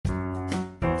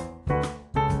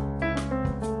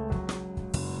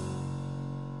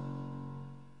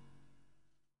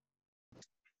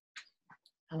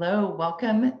Hello,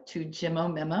 welcome to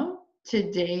Jimmo Memo.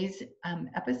 Today's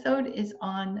episode is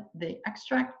on the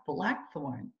extract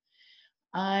blackthorn.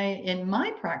 In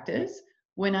my practice,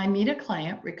 when I meet a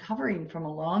client recovering from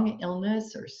a long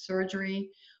illness or surgery,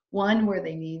 one where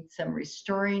they need some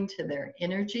restoring to their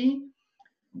energy,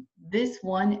 this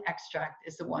one extract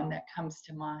is the one that comes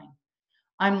to mind.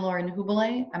 I'm Lauren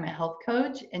Hubele. I'm a health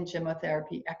coach and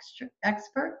gemmotherapy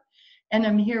expert, and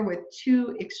I'm here with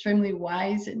two extremely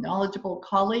wise and knowledgeable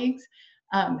colleagues,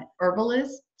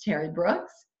 herbalist Terry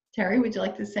Brooks. Terry, would you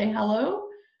like to say hello?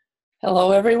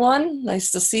 Hello, everyone. Nice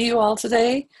to see you all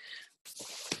today.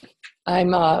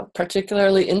 I'm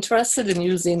particularly interested in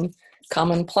using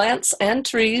common plants and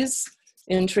trees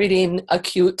in treating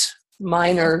acute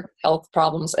minor health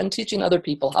problems and teaching other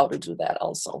people how to do that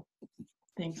also.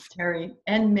 Thanks, Terry.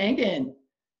 And Megan.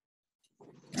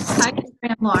 Hi,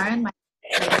 I'm Lauren. My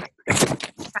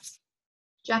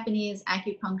Japanese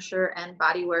acupuncture and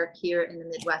bodywork here in the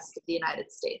Midwest of the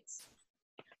United States.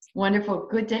 Wonderful.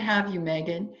 Good to have you,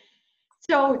 Megan.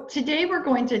 So today we're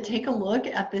going to take a look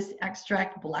at this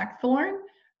extract blackthorn.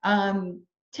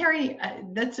 Terry,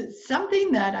 that's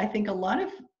something that I think a lot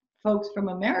of folks from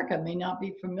America may not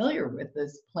be familiar with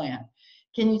this plant.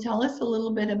 Can you tell us a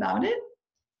little bit about it?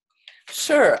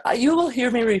 Sure. You will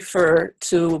hear me refer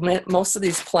to most of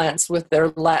these plants with their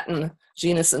Latin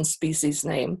genus and species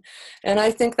name. And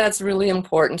I think that's really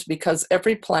important because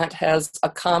every plant has a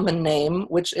common name,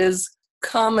 which is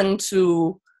common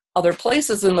to other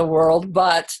places in the world,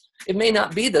 but it may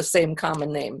not be the same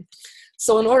common name.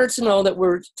 So in order to know that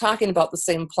we're talking about the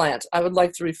same plant, I would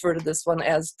like to refer to this one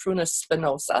as Prunus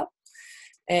spinosa.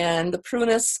 And the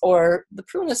Prunus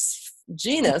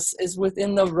genus is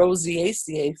within the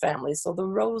Rosaceae family. So the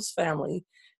rose family,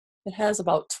 it has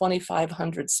about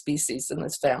 2,500 species in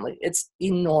this family. It's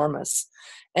enormous.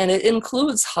 And it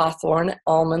includes hawthorn,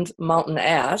 almond, mountain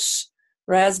ash,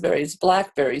 raspberries,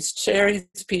 blackberries, cherries,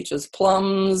 peaches,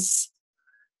 plums,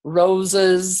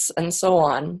 roses, and so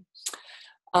on.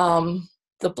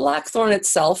 The blackthorn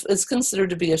itself is considered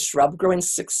to be a shrub growing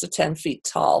 6 to 10 feet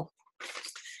tall.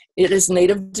 It is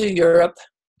native to Europe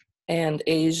and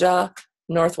Asia,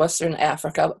 northwestern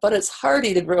Africa, but it's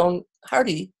hardy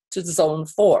to zone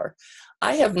 4.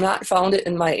 I have not found it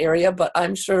in my area, but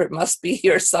I'm sure it must be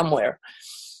here somewhere.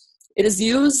 It is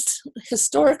used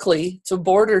historically to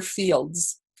border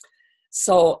fields.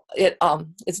 So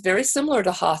it's very similar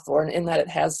to hawthorn in that it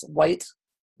has white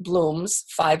blooms,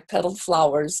 5-petaled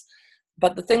flowers.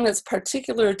 But the thing that's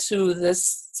particular to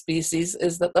this species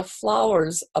is that the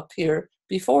flowers appear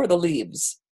before the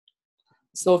leaves.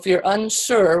 So if you're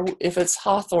unsure if it's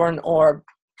hawthorn or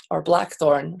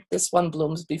blackthorn, this one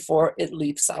blooms before it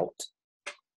leaves out.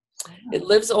 It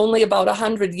lives only about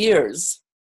 100 years,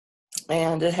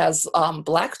 and it has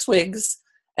black twigs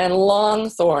and long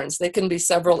thorns. They can be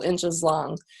several inches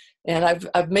long. And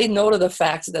I've made note of the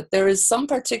fact that there is some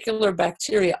particular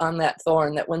bacteria on that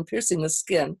thorn that when piercing the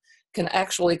skin can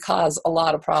actually cause a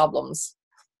lot of problems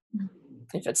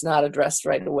if it's not addressed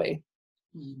right away.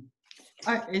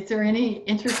 Is there any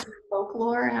interesting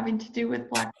folklore having to do with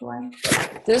blackthorn?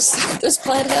 This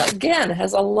plant, again,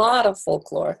 has a lot of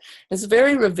folklore. It's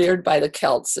very revered by the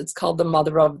Celts. It's called the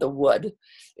mother of the wood.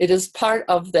 It is part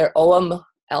of their Ogham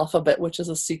alphabet, which is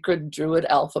a secret Druid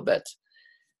alphabet.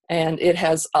 And it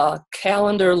has a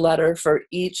calendar letter for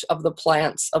each of the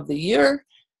plants of the year,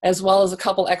 as well as a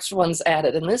couple extra ones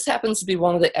added. And this happens to be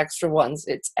one of the extra ones.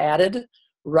 It's added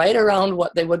right around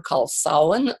what they would call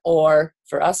Samhain, or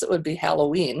for us it would be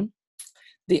Halloween,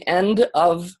 the end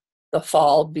of the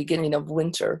fall, beginning of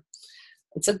winter.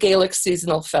 It's a Gaelic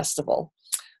seasonal festival.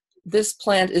 This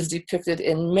plant is depicted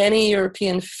in many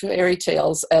European fairy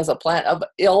tales as a plant of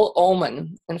ill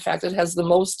omen. In fact, it has the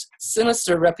most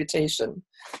sinister reputation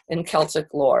in Celtic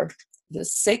lore. It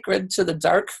is sacred to the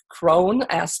dark crone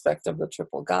aspect of the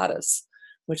triple goddess,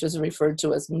 which is referred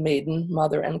to as maiden,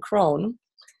 mother, and crone.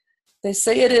 They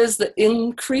say it is the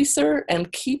increaser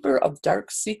and keeper of dark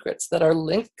secrets that are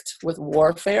linked with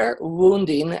warfare,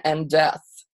 wounding, and death.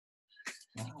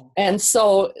 Wow. And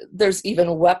so there's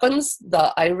even weapons.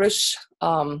 The Irish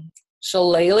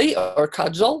shillelagh or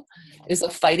cudgel is a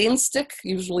fighting stick,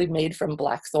 usually made from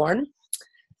blackthorn.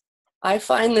 I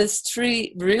find this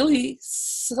tree really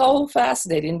so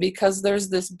fascinating because there's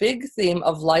this big theme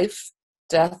of life,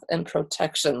 death, and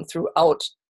protection throughout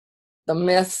the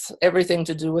myth, everything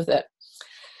to do with it.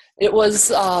 It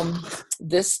was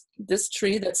this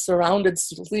tree that surrounded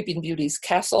Sleeping Beauty's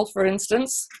castle, for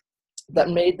instance, that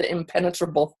made the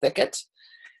impenetrable thicket.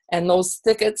 And those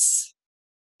thickets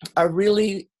are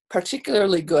really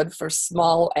particularly good for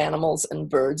small animals and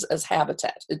birds as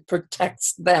habitat. It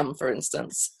protects them, for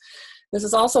instance. This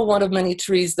is also one of many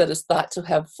trees that is thought to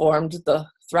have formed the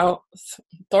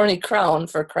thorny crown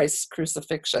for Christ's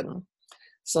crucifixion.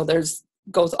 So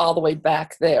goes all the way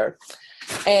back there.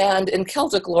 And in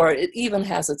Celtic lore, it even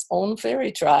has its own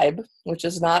fairy tribe, which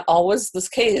is not always the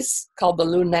case, called the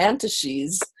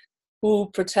Lunantishes, who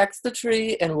protects the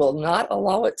tree and will not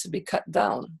allow it to be cut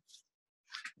down.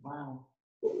 Wow.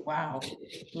 Wow.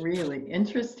 Really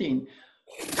interesting.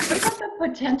 What about the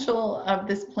potential of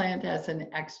this plant as an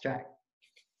extract?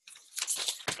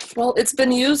 Well, it's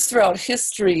been used throughout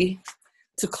history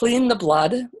to clean the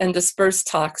blood and disperse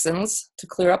toxins, to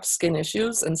clear up skin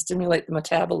issues and stimulate the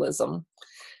metabolism.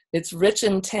 It's rich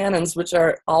in tannins, which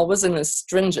are always an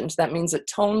astringent. That means it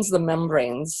tones the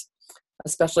membranes,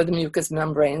 especially the mucous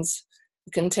membranes.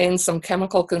 It contains some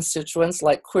chemical constituents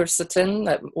like quercetin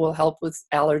that will help with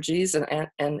allergies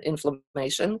and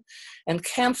inflammation, and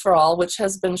camphorol, which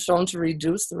has been shown to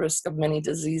reduce the risk of many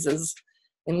diseases,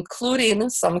 including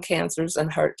some cancers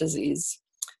and heart disease.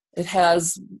 It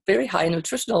has very high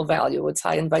nutritional value. It's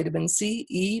high in vitamin C,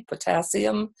 E,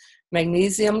 potassium,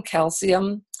 magnesium,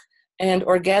 calcium, and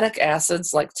organic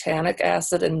acids like tannic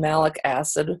acid and malic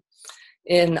acid.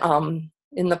 In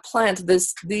the plant,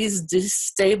 these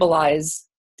destabilize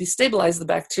the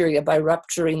bacteria by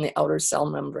rupturing the outer cell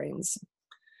membranes.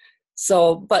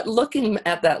 So, but looking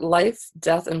at that life,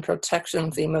 death, and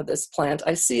protection theme of this plant,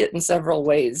 I see it in several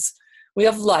ways. We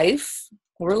have life,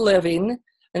 we're living,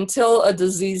 until a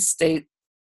disease state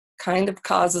kind of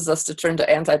causes us to turn to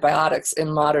antibiotics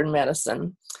in modern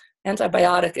medicine.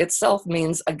 Antibiotic itself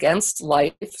means against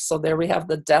life, so there we have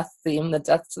the death theme, the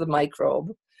death to the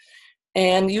microbe.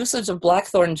 And usage of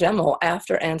blackthorn gemo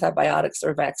after antibiotics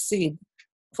or vaccine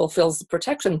fulfills the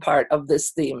protection part of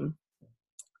this theme.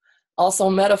 Also,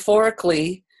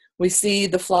 metaphorically, we see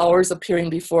the flowers appearing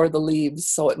before the leaves,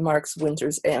 so it marks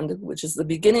winter's end, which is the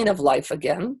beginning of life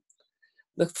again.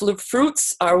 The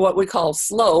fruits are what we call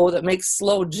sloe, that makes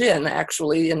sloe gin,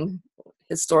 actually, in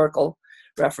historical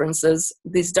references.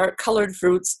 These dark-colored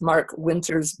fruits mark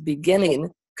winter's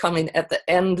beginning, coming at the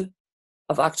end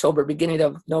of October, beginning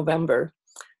of November,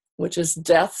 which is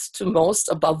death to most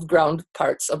above-ground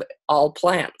parts of all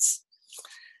plants.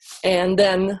 And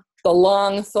then the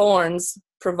long thorns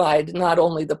provide not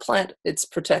only the plant its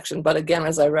protection, but again,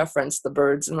 as I referenced, the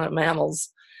birds and the mammals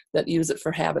that use it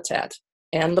for habitat.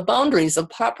 And the boundaries of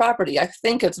property. I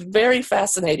think it's very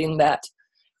fascinating that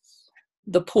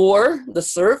the poor, the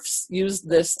serfs, used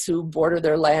this to border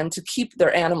their land to keep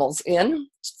their animals in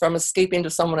from escaping to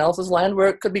someone else's land where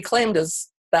it could be claimed as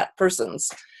that person's.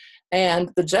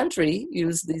 And the gentry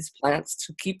used these plants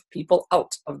to keep people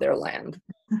out of their land.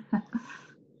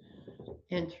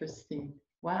 Interesting.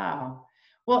 Wow.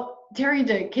 Well, Terry,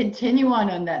 to continue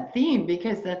on that theme,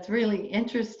 because that's really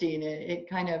interesting, it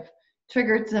kind of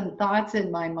triggered some thoughts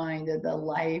in my mind of the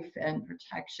life and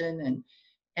protection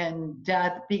and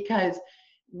death, because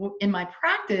in my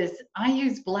practice, I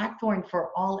use blackthorn for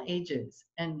all ages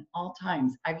and all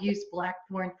times. I've used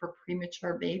blackthorn for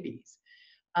premature babies.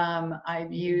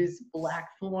 I've used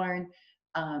blackthorn,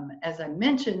 as I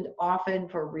mentioned, often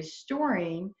for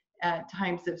restoring at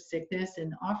times of sickness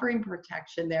and offering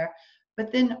protection there, but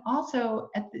then also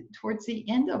towards the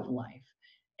end of life.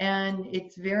 And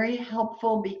it's very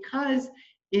helpful because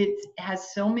it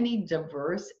has so many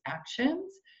diverse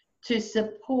actions to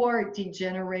support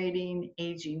degenerating,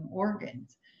 aging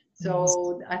organs.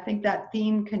 So I think that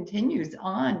theme continues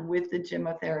on with the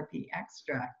gemotherapy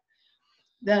extract.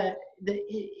 The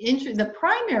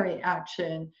primary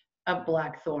action of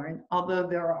blackthorn, although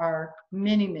there are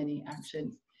many, many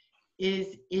actions,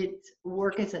 is its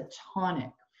work as a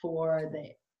tonic for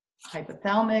the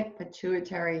hypothalamic,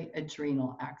 pituitary,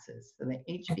 adrenal axis, so the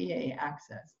HPA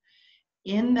axis.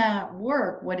 In that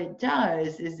work, what it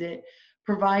does is it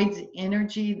provides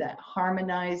energy that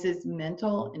harmonizes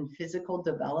mental and physical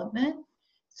development.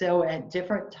 So at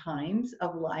different times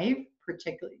of life,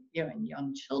 particularly in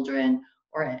young children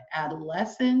or at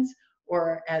adolescents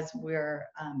or as we're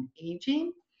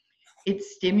aging, it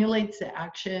stimulates the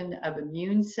action of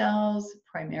immune cells,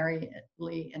 primarily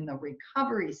in the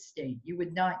recovery state. You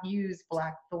would not use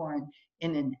blackthorn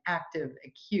in an active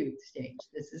acute stage.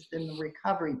 This is in the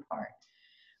recovery part.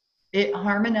 It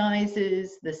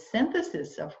harmonizes the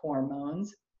synthesis of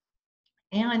hormones,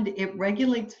 and it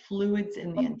regulates fluids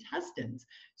in the intestines.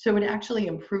 So it actually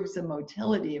improves the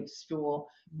motility of stool,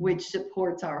 which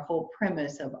supports our whole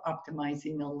premise of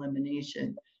optimizing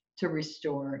elimination to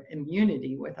restore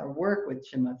immunity with our work with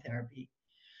chemotherapy.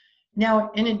 Now,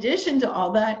 in addition to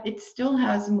all that, it still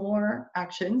has more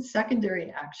actions, secondary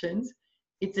actions.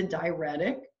 It's a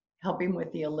diuretic, helping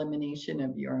with the elimination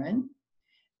of urine.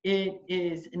 It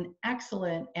is an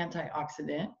excellent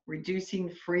antioxidant, reducing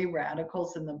free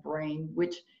radicals in the brain,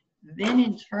 which then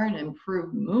in turn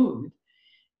improve mood.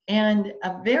 And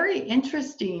a very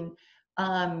interesting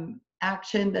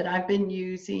action that I've been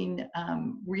using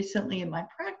recently in my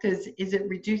practice is it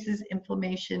reduces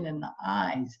inflammation in the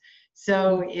eyes.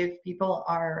 So if people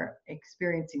are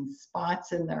experiencing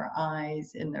spots in their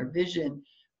eyes, in their vision,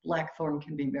 blackthorn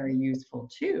can be very useful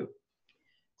too.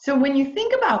 So when you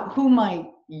think about who might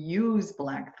use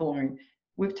blackthorn,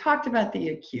 we've talked about the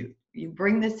acute. You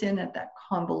bring this in at that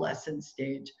convalescent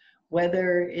stage,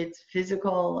 whether it's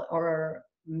physical or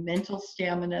mental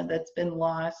stamina that's been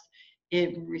lost,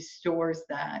 it restores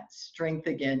that strength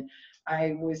again.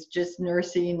 I was just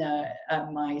nursing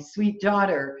my sweet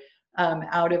daughter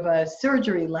out of a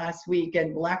surgery last week,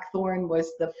 and blackthorn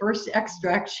was the first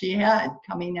extract she had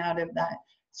coming out of that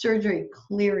surgery,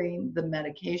 clearing the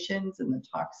medications and the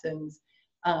toxins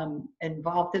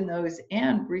involved in those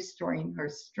and restoring her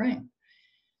strength.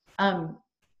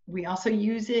 We also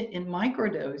use it in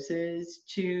microdoses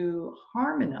to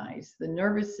harmonize the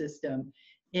nervous system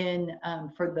in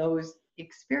for those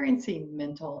experiencing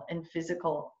mental and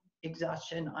physical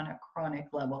exhaustion on a chronic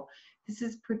level. This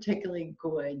is particularly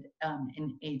good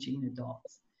in aging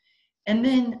adults. And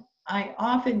then I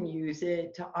often use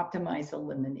it to optimize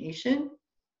elimination,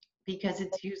 because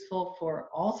it's useful for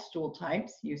all stool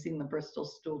types using the Bristol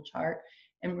stool chart,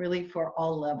 and really for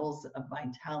all levels of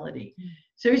vitality.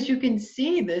 So as you can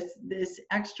see, this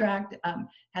extract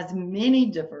has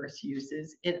many diverse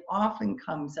uses. It often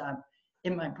comes up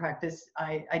in my practice.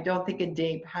 I don't think a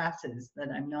day passes that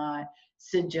I'm not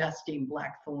suggesting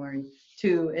blackthorn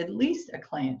to at least a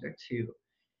client or two.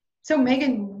 So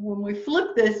Megan, when we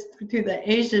flip this to the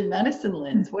Asian medicine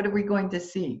lens, what are we going to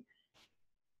see?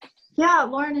 Yeah,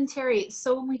 Lauren and Terry,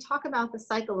 so when we talk about the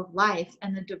cycle of life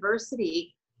and the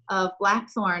diversity of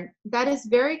blackthorn, that is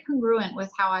very congruent with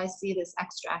how I see this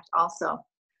extract also.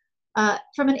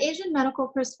 From an Asian medical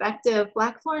perspective,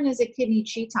 blackthorn is a kidney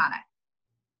qi tonic.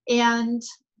 And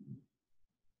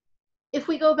if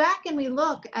we go back and we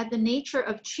look at the nature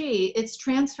of qi, it's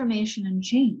transformation and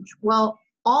change. Well,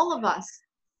 all of us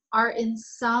are in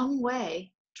some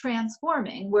way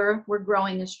transforming. We're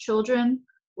growing as children,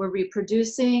 we're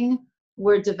reproducing,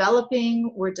 we're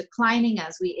developing, we're declining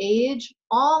as we age.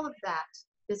 All of that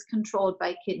is controlled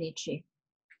by kidney qi.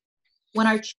 When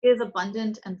our qi is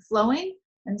abundant and flowing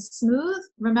and smooth,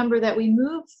 remember that we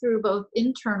move through both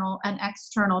internal and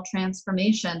external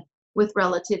transformation with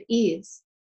relative ease.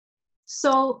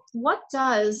 So what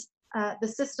does the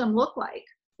system look like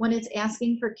when it's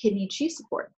asking for kidney qi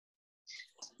support?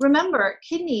 Remember,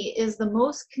 kidney is the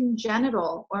most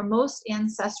congenital or most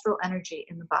ancestral energy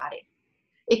in the body.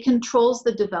 It controls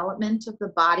the development of the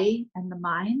body and the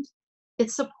mind.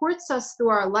 It supports us through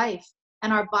our life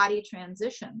and our body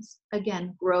transitions.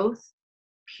 Again, growth,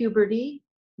 puberty,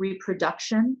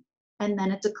 reproduction, and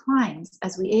then it declines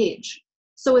as we age.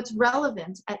 So it's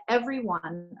relevant at every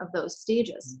one of those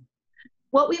stages.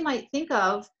 What we might think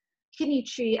of kidney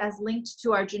qi as linked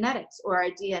to our genetics or our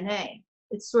DNA.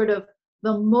 It's sort of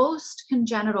the most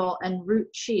congenital and root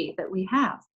qi that we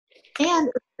have. And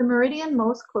it's the meridian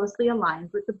most closely aligned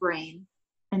with the brain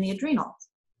and the adrenals.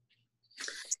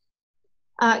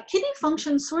 Kidney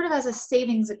functions sort of as a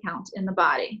savings account in the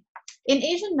body. In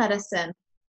Asian medicine,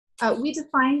 we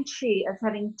define qi as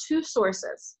having two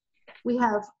sources. We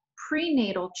have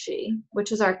prenatal qi,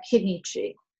 which is our kidney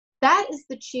qi. That is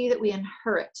the qi that we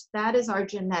inherit. That is our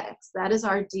genetics. That is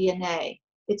our DNA.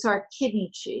 It's our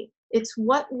kidney qi. It's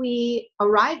what we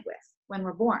arrive with when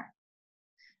we're born.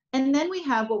 And then we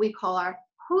have what we call our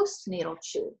postnatal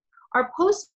qi. Our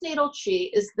postnatal qi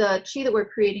is the qi that we're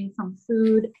creating from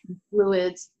food, and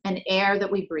fluids, and air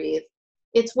that we breathe.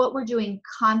 It's what we're doing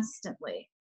constantly.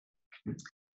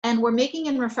 And we're making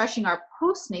and refreshing our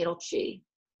postnatal qi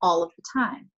all of the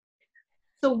time.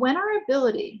 So when our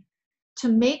ability to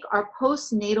make our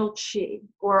postnatal qi,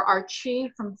 or our qi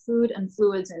from food and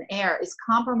fluids and air, is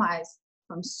compromised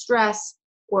from stress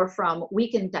or from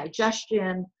weakened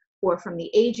digestion or from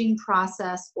the aging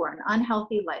process or an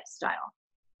unhealthy lifestyle,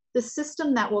 the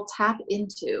system that we'll tap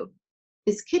into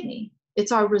is kidney.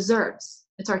 It's our reserves.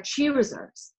 It's our qi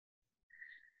reserves.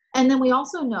 And then we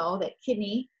also know that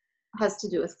kidney has to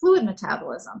do with fluid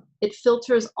metabolism. It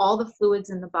filters all the fluids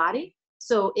in the body,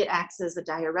 so it acts as a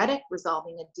diuretic,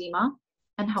 resolving edema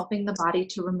and helping the body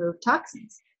to remove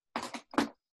toxins.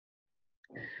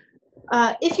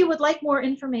 If you would like more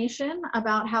information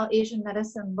about how Asian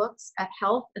medicine looks at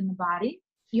health in the body,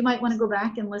 you might want to go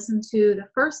back and listen to the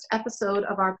first episode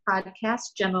of our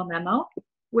podcast, Gemo Memo,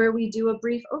 where we do a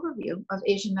brief overview of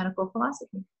Asian medical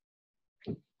philosophy.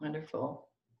 Wonderful.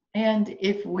 And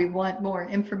if we want more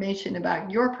information about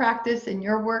your practice and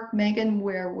your work, Megan,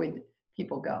 where would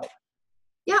people go?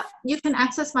 Yeah, you can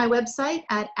access my website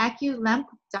at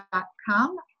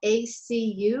aculemp.com,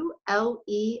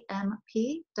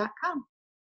 ACULEMP.com.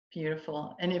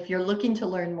 Beautiful. And if you're looking to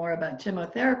learn more about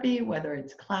gymotherapy, whether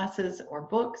it's classes or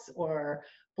books or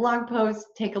blog posts,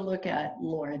 take a look at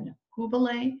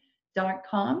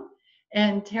laurenhubele.com.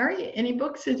 And Terry, any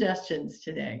book suggestions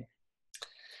today?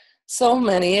 So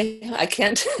many, I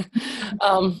can't.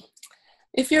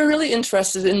 If you're really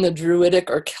interested in the Druidic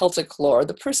or Celtic lore,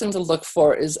 the person to look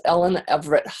for is Ellen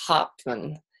Everett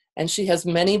Hopman. And she has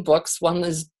many books. One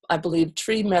is, I believe,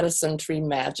 Tree Medicine, Tree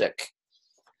Magic.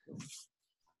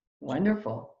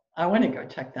 Wonderful. I want to go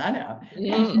check that out.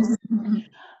 Mm.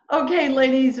 Okay,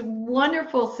 ladies,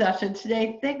 wonderful session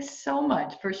today. Thanks so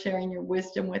much for sharing your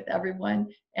wisdom with everyone.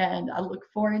 And I look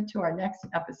forward to our next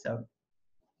episode.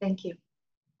 Thank you.